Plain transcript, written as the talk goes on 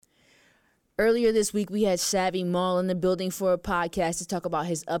Earlier this week, we had SavyMal in the building for a podcast to talk about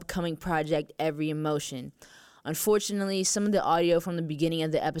his upcoming project, Every Emotion. Unfortunately, some of the audio from the beginning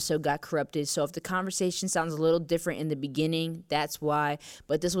of the episode got corrupted, so if the conversation sounds a little different in the beginning, that's why.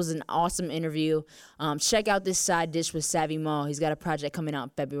 But this was an awesome interview. Check out this side dish with SavyMal. He's got a project coming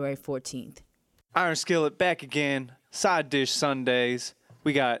out February 14th. Iron Skillet back again. Side Dish Sundays.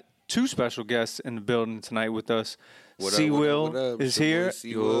 We got two special guests in the building tonight with us. C-Will is here.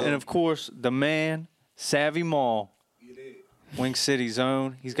 And, of course, the man, SavyMal. Wing City's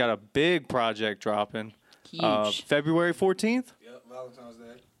own. He's got a big project dropping. Huge. February 14th? Yep, Valentine's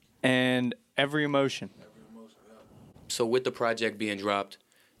Day. And Every Emotion. So with the project being dropped,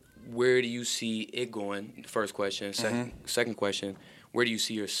 where do you see it going? First question. Second question, where do you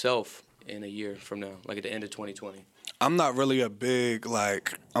see yourself in a year from now, like at the end of 2020? I'm not really a big,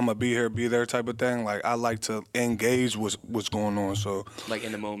 like, I'm a be here, be there type of thing. Like, I like to engage what's going on, so. Like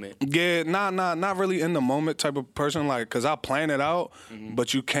in the moment? Yeah, not really in the moment type of person, like, because I plan it out,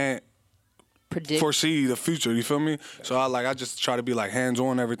 but you can't foresee the future, you feel me? So I just try to be, like,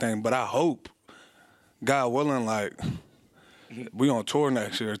 hands-on everything, but I hope, God willing, like, we on tour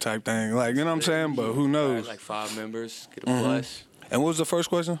next year type thing. Like, you know what I'm saying? But who knows? Like 5 members, get a bus. And what was the first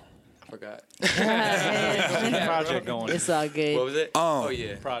question? Forgot. Project going. It's all good. What was it? Oh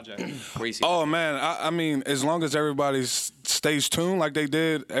yeah. Project. Oh, man, I mean, as long as everybody stays tuned like they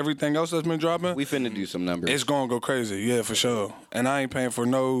did everything else that's been dropping, We finna do some numbers. it's going to go crazy, yeah, for sure. And I ain't paying for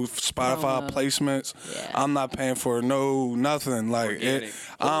no Spotify placements. Yeah. I'm not paying for nothing. Like,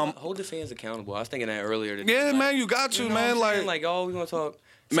 Hold the fans accountable. I was thinking that earlier today. yeah, like, man, you got to, you know man. what I'm saying? Like, oh, we gonna talk.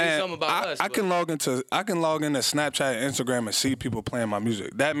 Say man, something about us. I can log into Snapchat and Instagram and see people playing my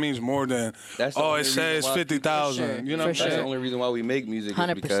music. That means more than That's the it only says reason why 50,000. sure. You know For what I'm sure. That's the saying? only reason why we make music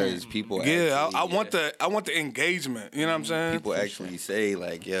 100%. is because people Yeah, actually, I want the engagement. You know what I'm saying? people actually say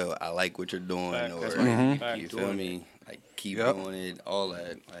like, yo, I like what you're doing, Fact. or That's right. you feel me? Like, keep Yep. doing it, all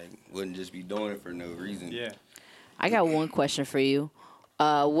that. Like, wouldn't just be doing it for no reason. Yeah. I got one question for you.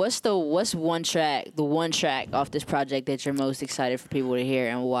 What's the one track off this project that you're most excited for people to hear,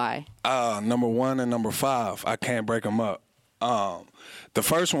 and why? Number 1 and number 5. I can't break them up. The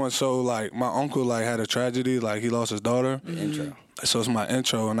first one, so like my uncle like had a tragedy, like he lost his daughter. Intro. So it's my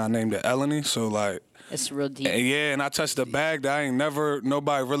intro, and I named it Eleni. So like. It's real deep. And I touched the bag that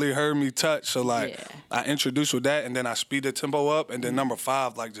nobody really heard me touch. So, like, Yeah. I introduced with that, and then I speed the tempo up, and then number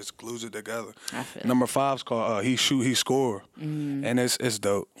 5, like, just glues it together. I feel Number 5's called He Shoot, He Score. And it's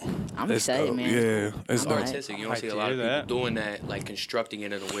dope. I'm It's excited, dope. man. Yeah, it's I'm dope. artistic. You don't see a to lot of hear people that. doing that, like constructing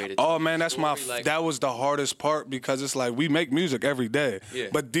it in a way that. Oh, man, that's like, that was the hardest part, because it's like we make music every day. Yeah.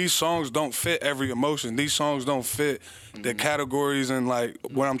 But these songs don't fit every emotion. These songs don't fit the categories and, like,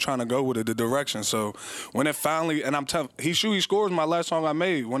 where I'm trying to go with it, the direction. So when it finally, and I'm telling, He Shoot, He Scores my last song I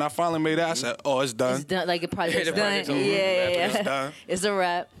made. When I finally made that, I said, oh, it's done. It's done. Like the project's the done. project's over. Yeah. It's done. It's a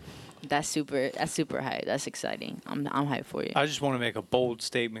wrap. That's super hype. That's exciting. I'm hyped for you. I just want to make a bold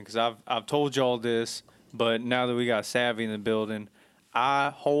statement because I've told y'all this, but now that we got Savvy in the building,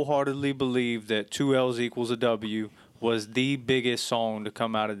 I wholeheartedly believe that 2 L's equals a W was the biggest song to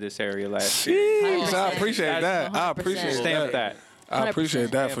come out of this area last year. Jeez, I appreciate that. I 100%. appreciate Stamp that. that. I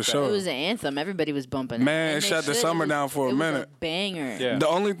appreciate that for It sure. was an anthem. Everybody was bumping it. Man, And it they shut the should. summer It was- down for a it was minute. banger. Yeah. The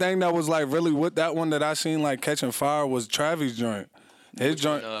only thing that was like really with that one that I seen like catching fire was Travis' joint. His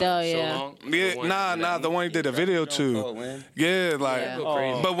joint. Oh, So yeah. long. Yeah, the one he did a video Oh, to. man. Yeah, like. Yeah. Go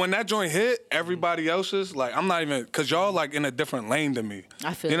crazy. But when that joint hit, everybody else's like I'm not even cause y'all like in a different lane than me.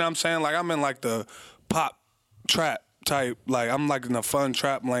 I feel You know it. what I'm saying? Like I'm in like the pop trap type. Like I'm like in the fun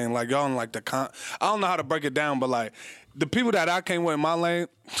trap lane. Like y'all in like the I don't know how to break it down, but like the people that I came with in my lane,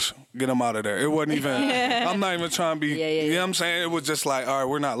 get them out of there. It wasn't even. I'm not even trying to be. Yeah, you know what I'm saying? It was just like, all right,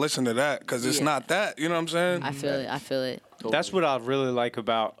 we're not listening to that because it's Yeah. not that. You know what I'm saying? I feel it. That's what I really like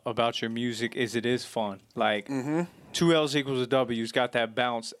about your music is it is fun. Like 2 L's equals a W's got that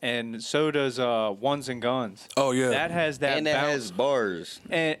bounce, and so does Ones and Guns. Oh yeah. That has that And it bounce. has bars.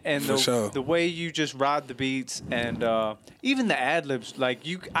 And For sure. the way you just ride the beats and even the ad libs, like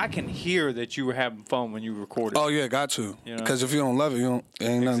I can hear that you were having fun when you recorded. Oh yeah, got to. You know? Because if you don't love it, ain't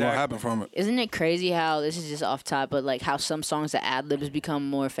nothing gonna Exactly. happen from it. Isn't it crazy how this is just off top, but like how some songs the ad libs become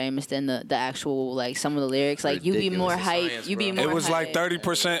more famous than the actual like some of the lyrics. Like you be Ridiculous. more It's hype. science, You be bro. more. It was like hype.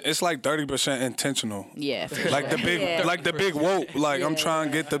 30%. It's like 30% intentional. Yeah. For Like the sure. big, Yeah. like the big whoop. Like I'm Yeah. trying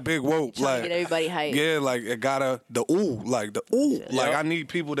to get the big whoop. Trying Like to get everybody hype. yeah, like it gotta the ooh, like the ooh. Like I need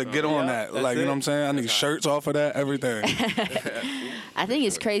people to get on that. that's Like you know it. what I'm saying? I need shirts off of that. Everything. I think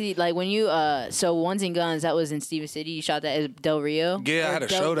it's crazy. Like when you so Ones and Guns, that was in Steven City. You shot that at Del Rio. Yeah, I Or had a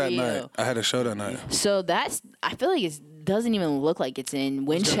Del show that Rio. night. I had a show that night. So I feel like doesn't even look like it's in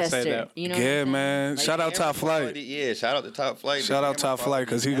Winchester. You know? Yeah, man. Like, shout out Top Flight. Yeah, shout out to Top Flight. Shout out Top Flight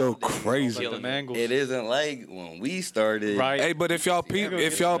because he go crazy. It isn't like when we started. Right. Hey, but if y'all peep, a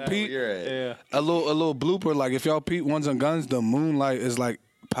little blooper, like if y'all peep Ones and Guns, the moonlight is like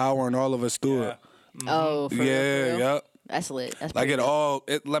powering all of us through it. Oh, for real? Yep. That's lit. That's like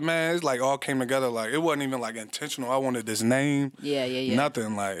it's like all came together. Like it wasn't even like intentional. I wanted this name. Yeah.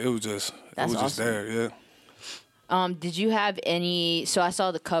 Nothing. Like it was just just there. Yeah. Did you have any? So I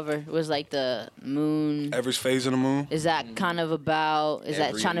saw the cover. It was like the moon. Every phase of the moon. Is that kind of about? Is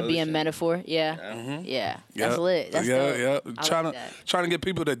that trying to be a metaphor? Yeah. Yeah. That's lit. That's dope. Yeah. Trying to get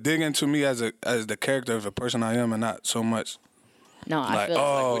people to dig into me as the character of the person I am, and not so much. No, I feel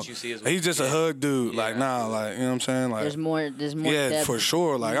like what you see is he's just a hood dude. Yeah. Like, nah, like, you know what I'm saying? Like, there's more. Yeah, depth, for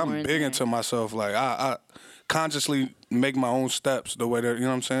sure. Like, I'm big into myself. Like, I consciously make my own steps the way that, you know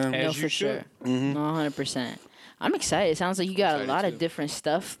what I'm saying? No, for sure. No, 100%. I'm excited. It sounds like you got a lot of different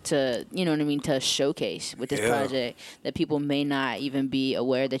stuff to, you know what I mean, to showcase with this project that people may not even be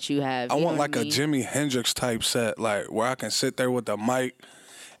aware that you have. I want like a Jimi Hendrix type set, like where I can sit there with the mic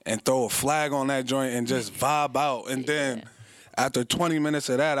and throw a flag on that joint and just vibe out. And then after 20 minutes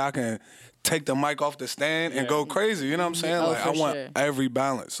of that, I can take the mic off the stand and go crazy. You know what I'm saying? Like, I want every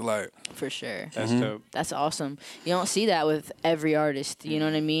balance. Like, for sure. That's dope. That's awesome. You don't see that with every artist. You know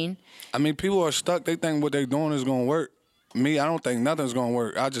what I mean? I mean, people are stuck. They think what they're doing is going to work. Me, I don't think nothing's going to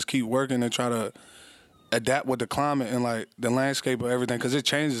work. I just keep working and try to adapt with the climate and, like, the landscape of everything because it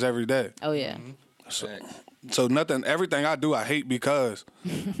changes every day. Oh, yeah. So nothing, everything I do, I hate because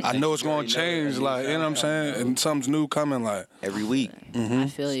I know it's going to change. Like, you know what I'm saying? And something's new coming, like. Every week. I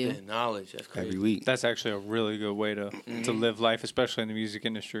feel you. Knowledge, that's crazy. Every week. That's actually a really good way to live life, especially in the music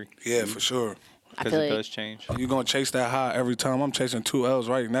industry. Yeah, for sure. Because it does change. You're going to chase that high every time. I'm chasing 2 L's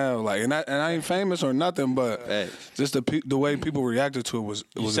right now. Like, and I ain't famous or nothing, but just the way people reacted to it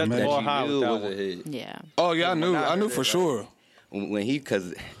was amazing. Yeah. Oh, yeah, I knew for sure. When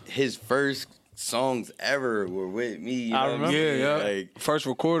because his first songs ever were with me. You know I remember. Yeah. Like, first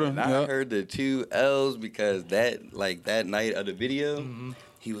recording. I heard the 2 L's because that night of the video,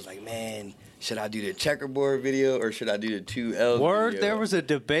 he was like, man, should I do the checkerboard video or should I do the 2 L's Word, video? there was a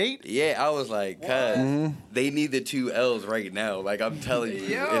debate? Yeah, I was like, cuz they need the 2 L's right now. Like, I'm telling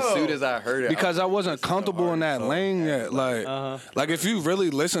you, as soon as I heard it. Because I wasn't comfortable in that lane yet. Like if you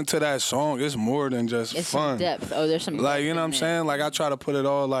really listen to that song, it's more than just it's fun. Some depth. Oh, there's some depth. Like, you know what I'm saying? Like, I try to put it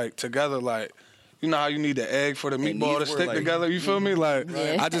all, like, together, like, you know how you need the egg for the meatball to stick together? You feel me? Like,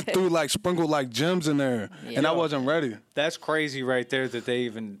 I just threw, like, sprinkled, like, gems in there, and I wasn't ready. That's crazy right there that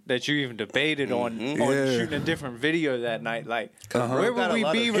you even debated on shooting a different video that night. Like, where would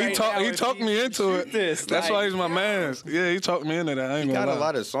we be right now? He talked me into it. That's why he's my man. Yeah, he talked me into that. I ain't he gonna got lie. a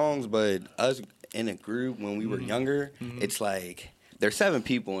lot of songs, but us in a group when we were younger, it's like there's 7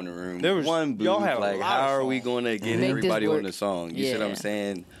 people in the room. There was one booth. Like, how are we going to get everybody on the song? You see what I'm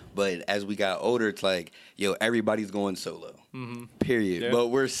saying? But as we got older, it's like, yo, everybody's going solo. Period. Yeah. But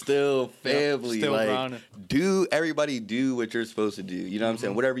we're still family. Still like, grinding. everybody do what you're supposed to do. You know what I'm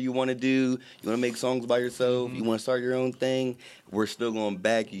saying? Whatever you want to do, you want to make songs by yourself, you want to start your own thing, we're still going to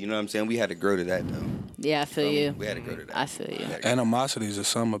back you. You know what I'm saying? We had to grow to that, though. Yeah, I feel you. We had to grow to that. I feel you. Animosity is a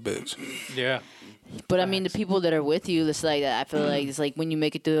son of a bitch. Yeah. But I mean, the people that are with you, it's like that. I feel like it's like when you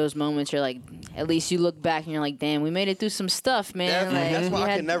make it through those moments, you're like, at least you look back and you're like, damn, we made it through some stuff, man. Like, that's why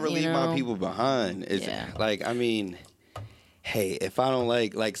I can never leave my people behind. It's like, I mean, hey, if I don't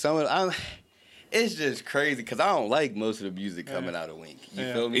like some of it's just crazy because I don't like most of the music coming out of Wink.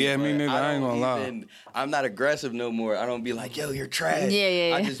 You feel me? Yeah, me neither. I ain't gonna lie. I'm not aggressive no more. I don't be like, yo, you're trash.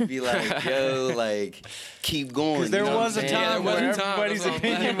 Yeah. I just be like, yo, like, keep going. Because there was a time where everybody's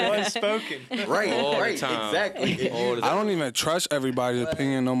opinion was spoken. Right, exactly. I don't even trust everybody's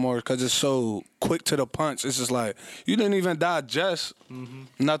opinion no more because it's so quick to the punch. It's just like, you didn't even digest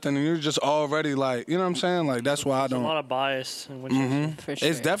nothing and you're just already like, you know what I'm saying? Like, that's why I don't. There's a lot of bias in what For sure.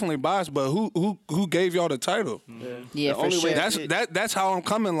 It's definitely biased, but who gave y'all the title? Yeah, for sure. That's how I'm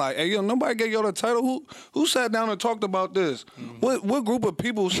coming. Like, hey, yo, nobody gave y'all the title. Who sat down and talked about this? What group of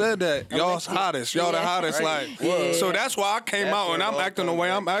people said that y'all's hottest? Y'all the hottest. Like, so that's why I came out and I'm acting the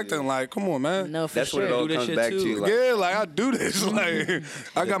way I'm acting. Like, come on, man. No, for that's sure. what it all comes back to. Like, yeah, like I do this. Like,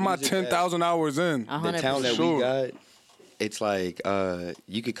 I got my 10,000 hours in. The talent that we got. It's like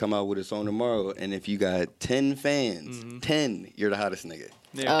you could come out with a song tomorrow, and if you got 10 fans, 10, you're the hottest nigga.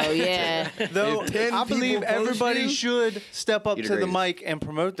 Yeah. Oh, yeah. Though I believe everybody should step up to the mic and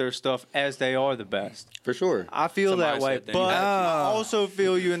promote their stuff as they are the best. For sure. I feel that way, but I also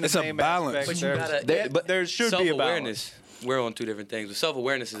feel you in the same balance. aspect. But there should be a balance. we're on two different things. But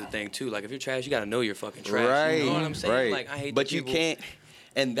self-awareness is a thing too. Like if you're trash, you gotta know you're fucking trash. Right. You know what I'm saying? Right. Like I hate. But you can't.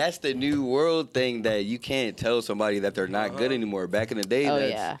 And that's the new world thing that you can't tell somebody that they're not good anymore. Back in the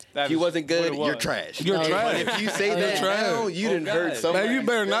day, he wasn't good, you're trash. You're trash. If you say that now, you didn't hurt somebody. Man, you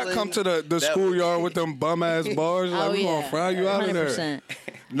better not come to the schoolyard with them bum-ass bars. Like, we gonna fry you out of there.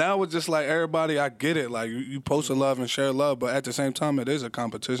 Now it's just like everybody, I get it. Like, you post a love and share love, but at the same time, it is a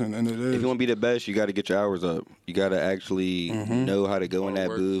competition, and it is. If you want to be the best, you got to get your hours up. You got to actually know how to go in that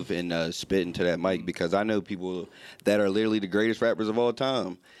booth and spit into that mic, because I know people that are literally the greatest rappers of all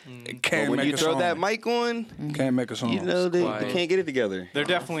time. Can't when make you a throw song. that mic on, can't make a song. You know, they can't get it together. There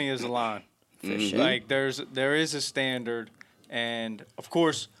definitely is a line. For sure. Like, there is a standard, and, of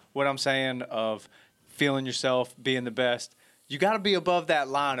course, what I'm saying of feeling yourself, being the best, you got to be above that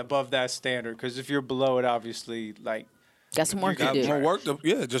line, above that standard, because if you're below it, obviously, like, got some work to do. More work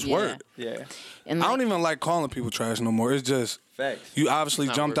just work. Yeah. And I don't even like calling people trash no more. It's just facts. You obviously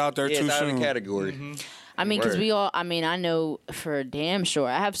jumped out there too it's out soon. of the category. I mean, because I know for damn sure,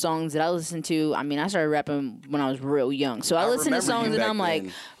 I have songs that I listen to. I mean, I started rapping when I was real young. So I listen to songs and I'm like,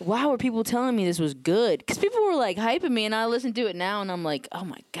 wow, were people telling me this was good? Because people were like hyping me, and I listen to it now and I'm like, oh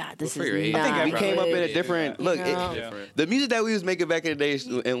my God, this is not I think we came up in a good. different, look, the music that we was making back in the day,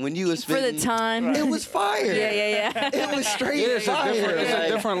 and when you was For the time. it was fire. Yeah. It was straight fire. It's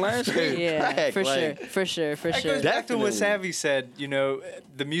a different landscape. Yeah, for sure. That goes back to what Savvy said, you know,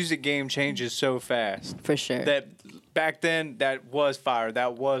 the music game changes so fast. For sure. That back then, that was fire.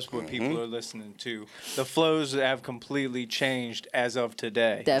 That was what people are listening to. The flows have completely changed as of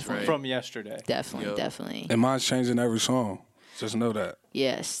today. Definitely. From yesterday. Definitely. And mine's changing every song. Just know that.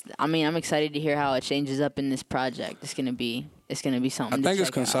 Yes. I mean, I'm excited to hear how it changes up in this project. It's gonna be something. I think it's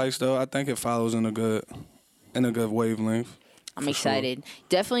check concise though. I think it follows in a good wavelength. I'm excited. Sure.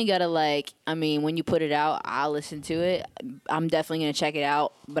 Definitely gotta when you put it out, I'll listen to it. I'm definitely gonna check it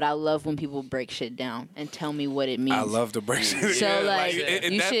out. But I love when people break shit down and tell me what it means. I love to break shit down.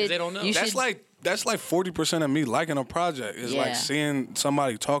 So they don't know. That's like 40% of me liking a project. It's like seeing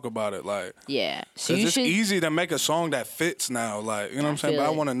somebody talk about it. Like so it's easy to make a song that fits now. Like you know what I'm saying. But I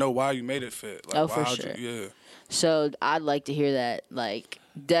want to know why you made it fit. Like, for sure. So I'd like to hear that. Like.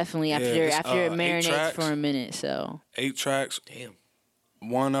 Definitely after it marinates for a minute. So 8 tracks. Damn.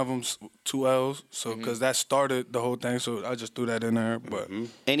 One of them's 2 L's. So because that started the whole thing, so I just threw that in there. But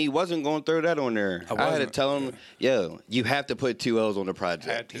and he wasn't going to throw that on there. I had to tell him, yo, you have to put 2 L's on the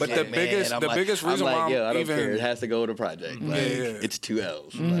project. But the biggest reason why I don't care. It has to go on the project. Like, it's 2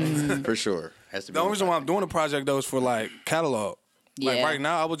 L's like, for sure. Has to be. The only reason why I'm doing the project though is for like catalog. Like right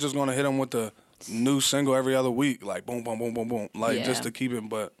now, I was just gonna hit him with the new single every other week, like boom, boom, boom, boom, boom, like just to keep it.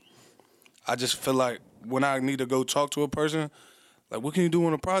 But I just feel like when I need to go talk to a person, like, what can you do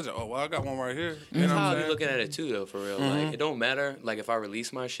on a project? Oh, well, I got one right here. You know what I'm saying? Looking at it too, though, for real. Like, it don't matter. Like, if I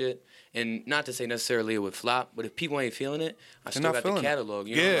release my shit, and not to say necessarily it would flop, but if people ain't feeling it, I still got the catalog.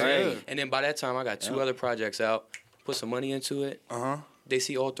 You know what I'm saying? And then by that time, I got 2 other projects out. Put some money into it. They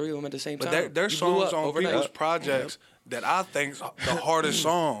see all 3 of them at the same time. But there's songs on people's projects that I think's the hardest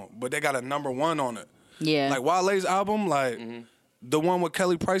song, but they got a #1 on it. Yeah. Like Wale's album, like the one with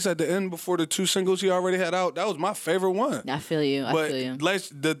Kelly Price at the end before the 2 singles he already had out, that was my favorite one. I feel you. But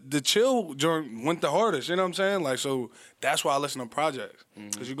the chill joint went the hardest, you know what I'm saying? Like, so that's why I listen to projects,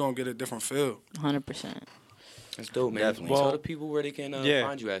 because you're going to get a different feel. 100%. That's dope, man. Definitely. Tell the people where they can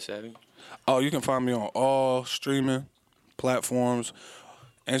find you at, Savvy. Oh, you can find me on all streaming platforms,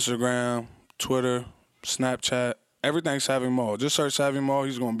 Instagram, Twitter, Snapchat, everything SavyMal. Just search SavyMal,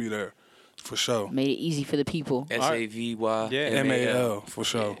 he's going to be there for sure. Made it easy for the people. SavyMal. For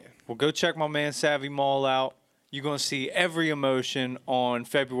sure. Yeah. Well, go check my man SavyMal out. You're going to see every emotion on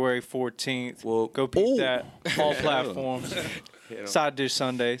February 14th. Well, go peep that. All platforms. Side Dish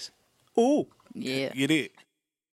Sundays. Ooh. Yeah. Get it.